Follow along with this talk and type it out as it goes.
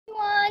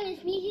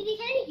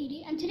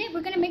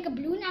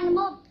balloon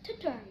animal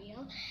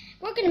tutorial.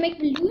 We're gonna make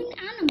balloon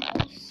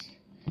animals.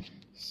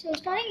 So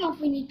starting off,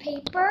 we need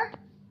paper,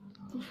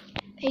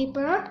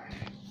 paper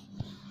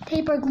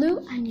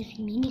glue. I'm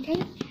using mini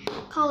tape,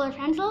 color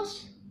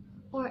pencils,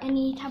 or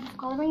any type of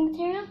coloring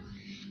material,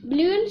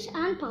 balloons,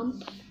 and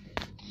pump.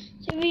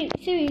 So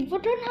if you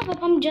don't have a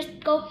pump,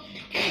 just go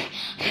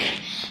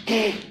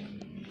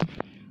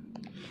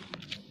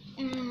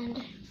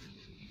and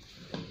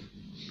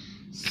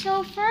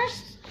so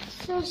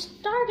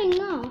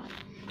starting off.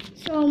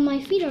 So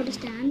my feet are the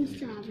stand.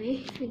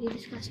 Sorry, it's really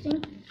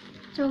disgusting.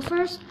 So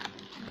first,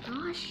 oh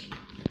gosh,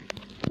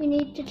 we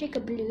need to take a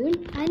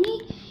balloon.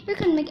 You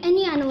can make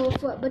any animal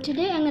foot, but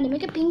today I'm gonna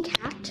make a pink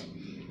cat,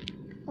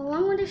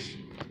 along with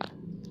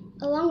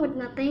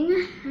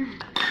nothing.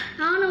 I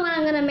don't know what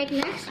I'm gonna make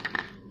next.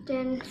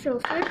 Then so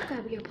first,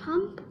 grab your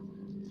pump,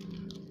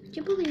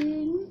 your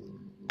balloon.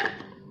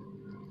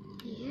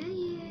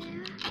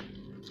 Yeah.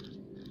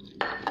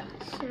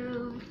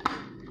 So.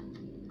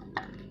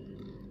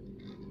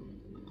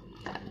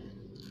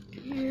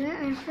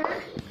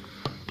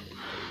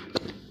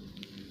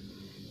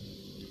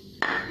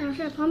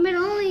 After I pump it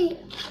only.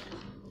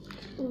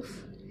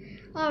 Oof.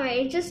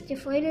 Alright, it just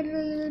deflated a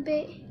little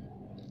bit.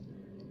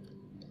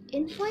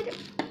 Inflated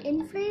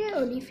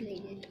or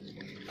deflated?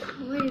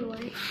 Oh,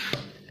 anyway.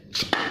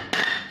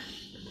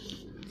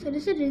 So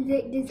this is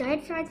the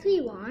desired size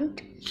we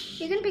want.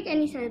 You can pick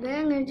any size, but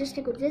I'm gonna just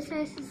stick with this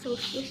size. It's so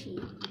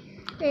squishy.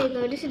 There you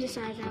go. This is the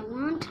size I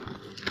want.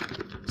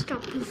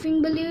 Stop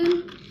poofing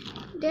balloon.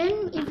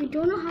 Then, if you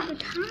don't know how to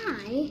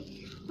tie,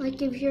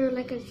 like if you're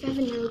like a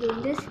 7-year-old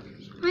doing this,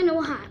 I know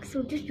a hack.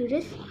 So just do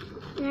this,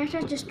 and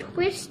after just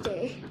twist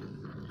it,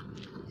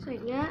 just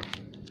like that.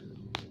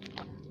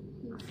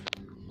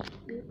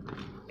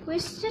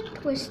 Twist it,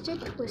 twist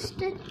it,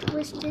 twist it,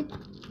 twist it,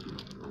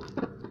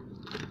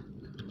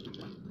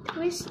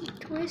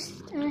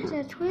 twist, and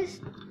after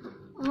twist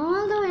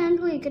all the way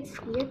until you get this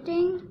weird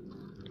thing.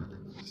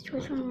 Just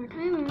twist one more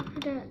time, and after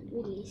that,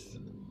 release.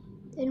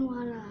 Then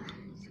voila.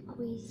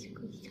 Squeeze.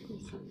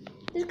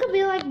 This could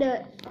be like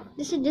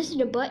this is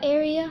the butt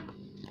area.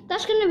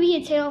 That's gonna be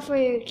a tail for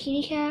your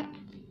kitty cat.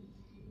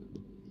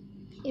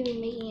 If you're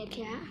making a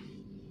cat,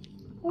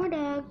 or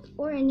dog,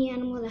 or any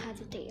animal that has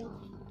a tail.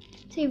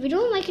 So if you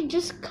don't like it,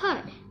 just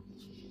cut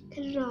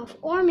it off,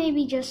 or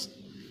maybe just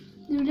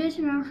do this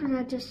and after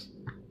that just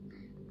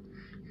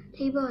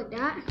tape it like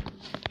that.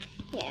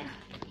 Yeah,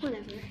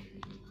 whatever.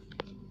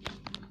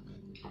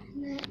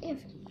 And then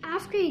if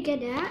after you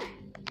get that.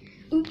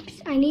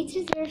 Oops, I need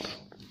scissors.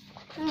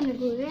 I'm gonna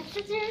glue that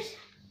scissors.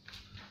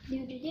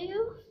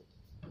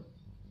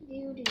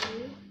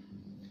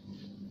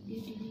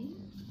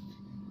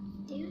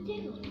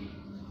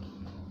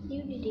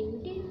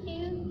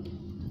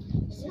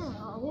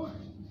 So,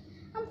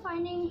 I'm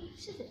finding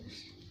scissors.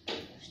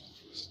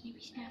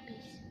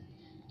 Snappies.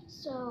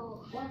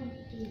 So,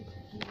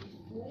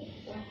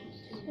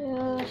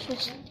 let's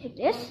just take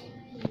this.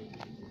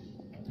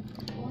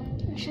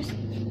 Let's just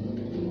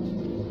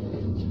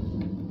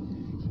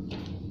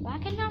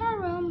back in our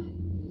room.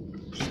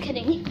 Just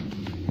kidding.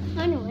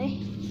 Anyway,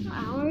 it's not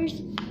ours.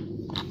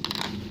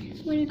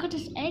 When we got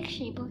this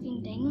egg-shaped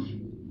looking thing,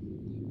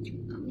 it's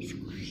probably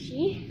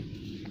squishy.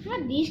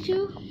 Not these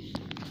two.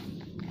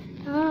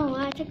 I don't know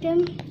why I took them.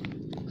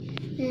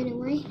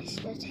 Anyway, this is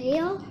the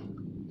tail.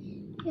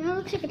 Yeah, it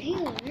looks like a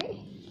tail, right?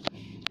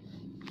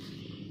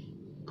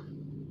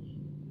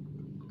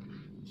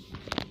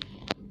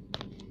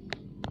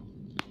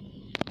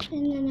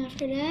 And then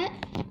after that,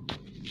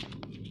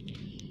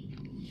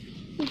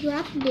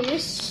 grab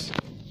this,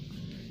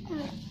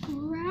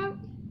 grab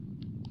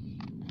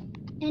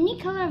any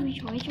color of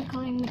your choice, your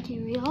coloring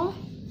material,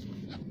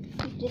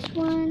 like this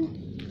one.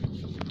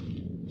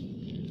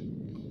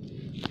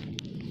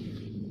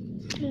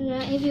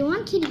 If you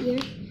want kitty ear,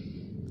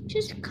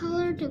 just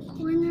color the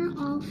corner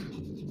of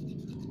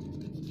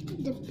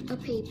the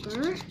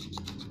paper,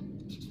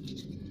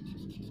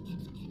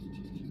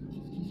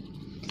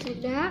 just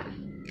like that.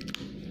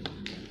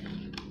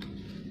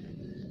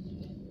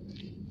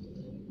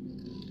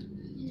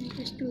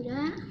 Just do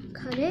that,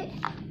 cut it.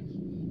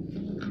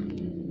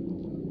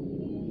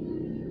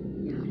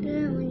 After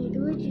that, when you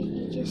do it,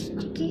 you just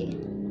stick it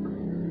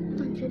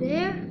onto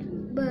there.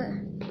 But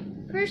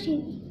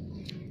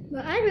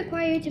I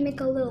require you to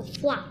make a little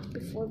flap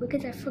before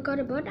because I forgot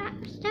about that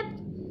step.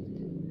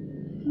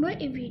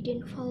 But if you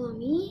didn't follow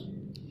me,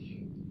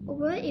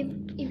 or if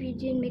you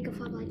didn't make a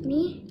flap like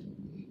me,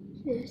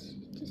 just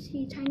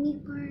see a tiny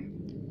part.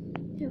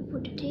 You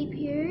put the tape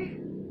here,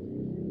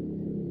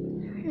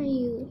 and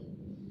you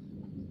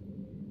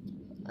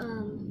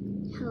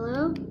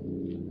hello,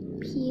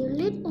 peel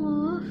it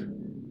off,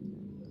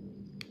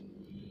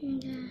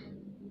 and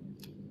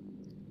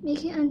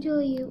make it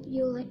until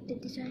you like the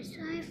desired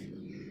size,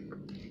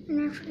 and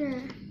after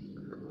that,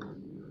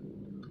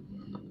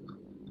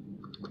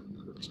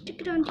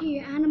 stick it onto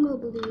your animal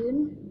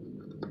balloon,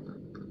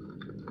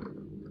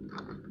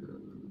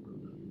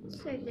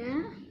 just like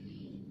that.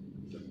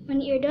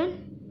 When you're done,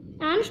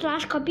 and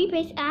slash copy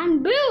paste,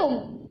 and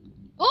boom!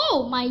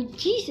 Oh my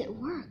jeez, it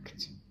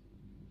worked.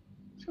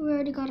 So we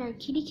already got our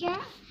kitty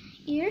cat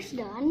ears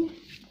done.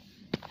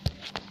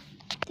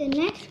 Then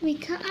next we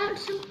cut out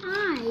some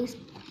eyes.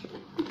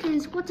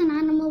 Because what's an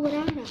animal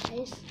without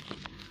eyes?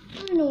 I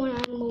don't know an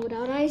animal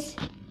without eyes.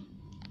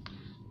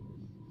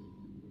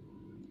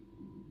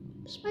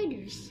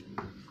 Spiders.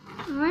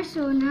 Alright,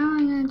 so now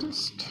I'm gonna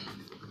just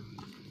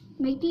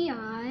make the eye.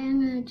 I'm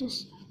gonna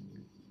just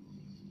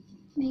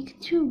make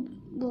 2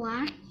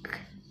 black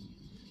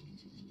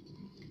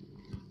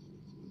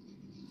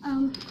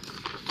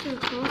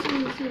circles.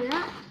 And you see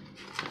that?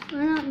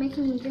 We're not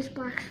making just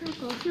black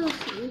circles, you'll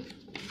see.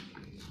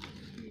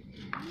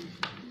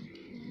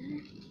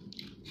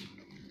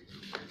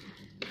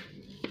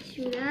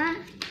 Do that,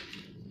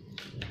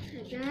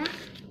 like that,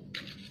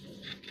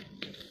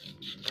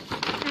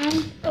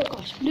 and oh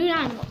gosh, blue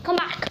animal, come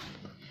back.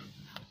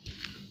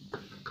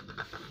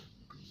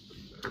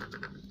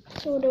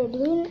 So the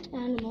blue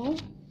animal.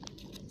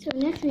 So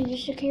next we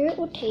just secure it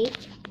with tape.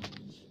 Stick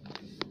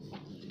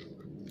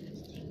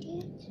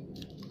it.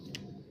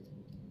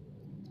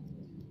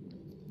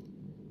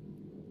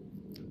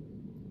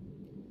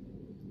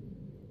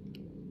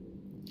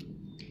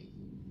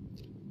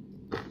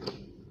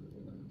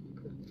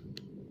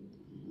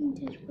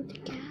 Just put the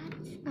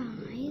cat's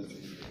eyes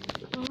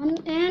on,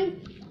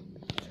 and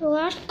so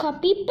last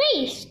copy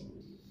paste.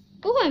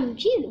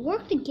 OMG, it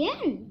worked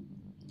again.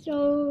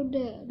 So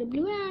the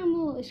blue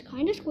animal is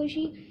kind of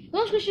squishy.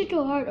 Don't squish it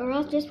too hard, or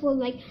else this will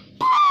like.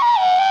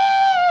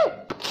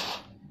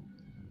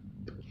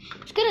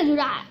 It's gonna do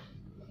that.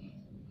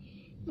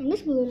 And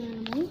this blue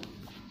animal.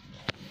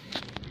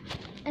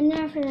 And then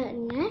after that,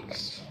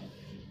 next,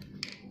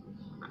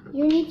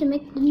 you need to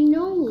make the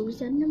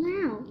nose and the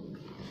mouth.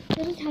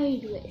 This is how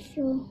you do it.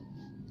 So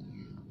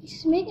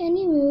just make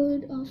any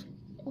mood of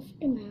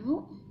the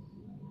mouth.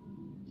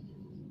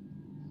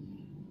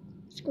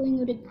 It's going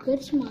with a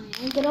good smile,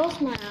 good old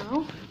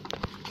smile.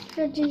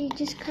 So you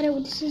just cut it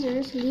with the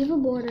scissors, leave a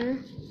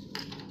border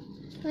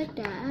like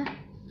that.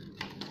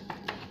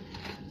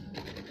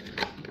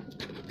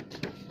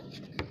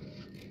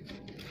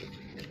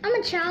 I'm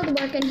a child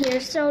working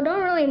here, so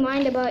don't really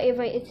mind about if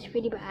it's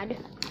really bad.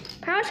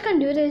 Parents can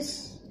do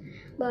this,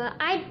 but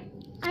I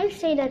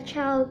say that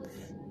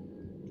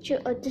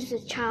this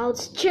is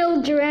child's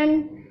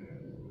children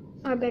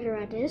are better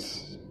at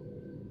this.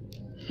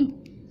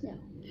 No.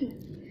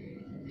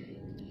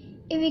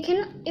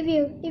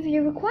 If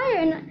you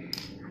require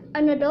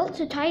an adult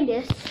to tie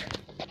this,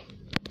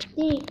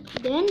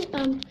 then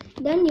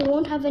you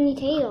won't have any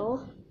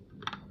tail.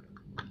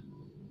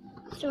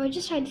 So I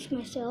just tied this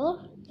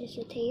myself. There's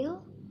a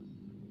tail.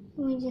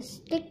 And we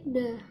just stick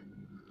the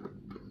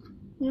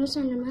nose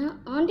on the mouth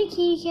on the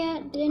kitty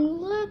cat.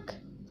 Then look.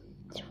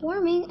 It's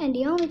forming, and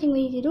the only thing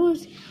we need to do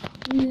is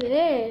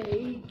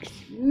legs.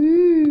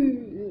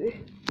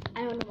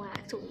 I don't know why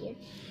that's so weird.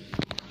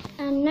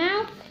 And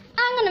now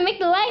I'm gonna make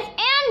the legs,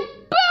 and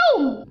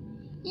boom!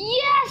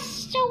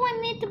 Yes! So I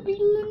made the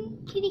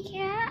balloon kitty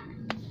cat.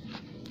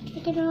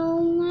 Make it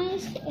all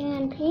nice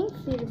and pink,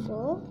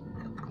 beautiful.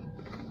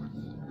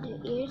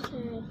 The ears are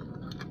going.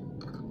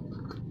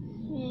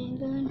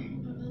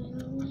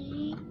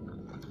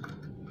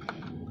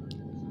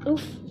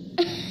 Oof.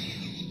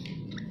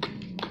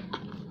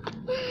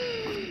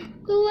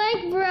 The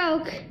leg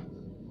broke.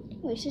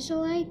 Wait, is this a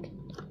leg?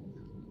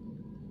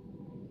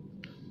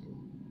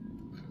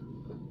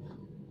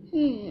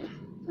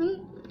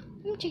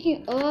 I'm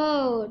checking.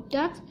 Oh,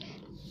 that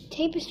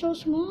tape is so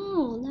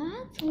small.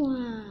 That's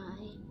why.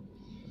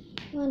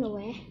 Run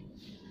away.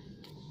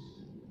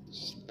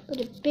 Just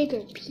put a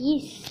bigger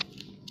piece.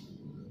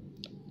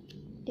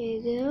 There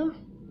you go.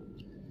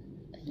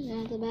 Put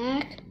that at the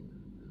back.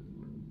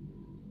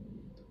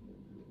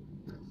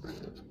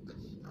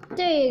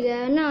 There you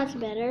go, now it's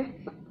better.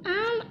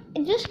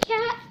 This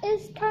cat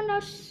is turned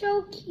out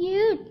so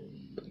cute.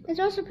 It's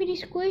also pretty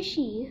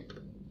squishy.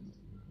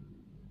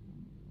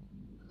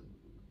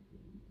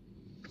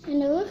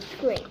 And it looks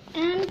great.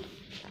 And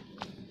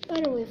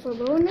by the way, for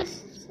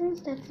bonus,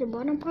 since that's the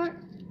bottom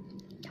part,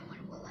 no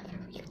one will ever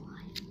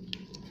realize.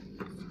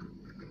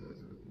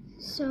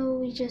 So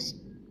we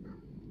just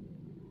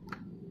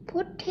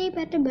put tape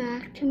at the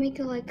back to make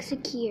it like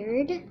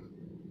secured.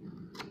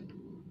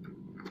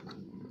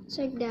 Just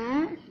like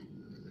that.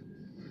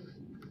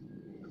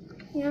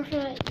 You know,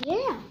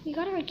 yeah, we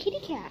got our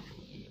kitty cat.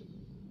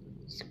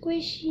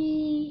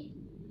 Squishy.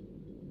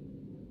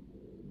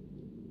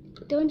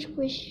 Don't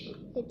squish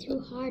it too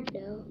hard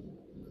though,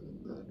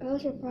 or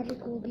else your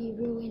project will be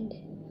ruined.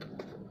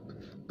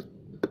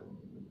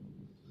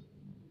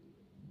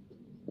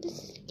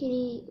 This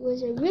kitty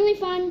was a really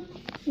fun,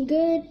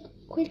 good,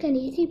 quick and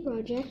easy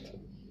project.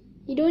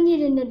 You don't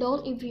need an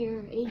adult if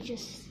your age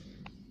is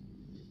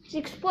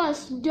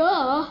 6+,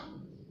 duh!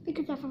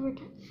 Because I've ever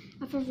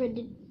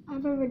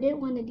did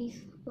one of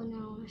these when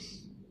I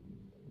was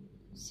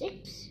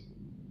 6.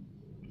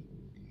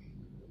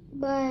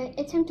 But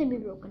it seemed to be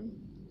broken.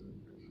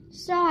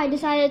 So I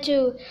decided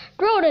to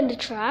throw it in the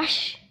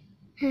trash.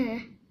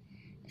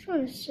 This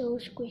one is so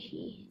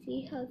squishy. See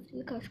See how,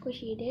 look how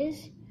squishy it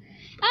is.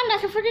 And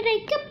that's it for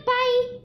today. Goodbye.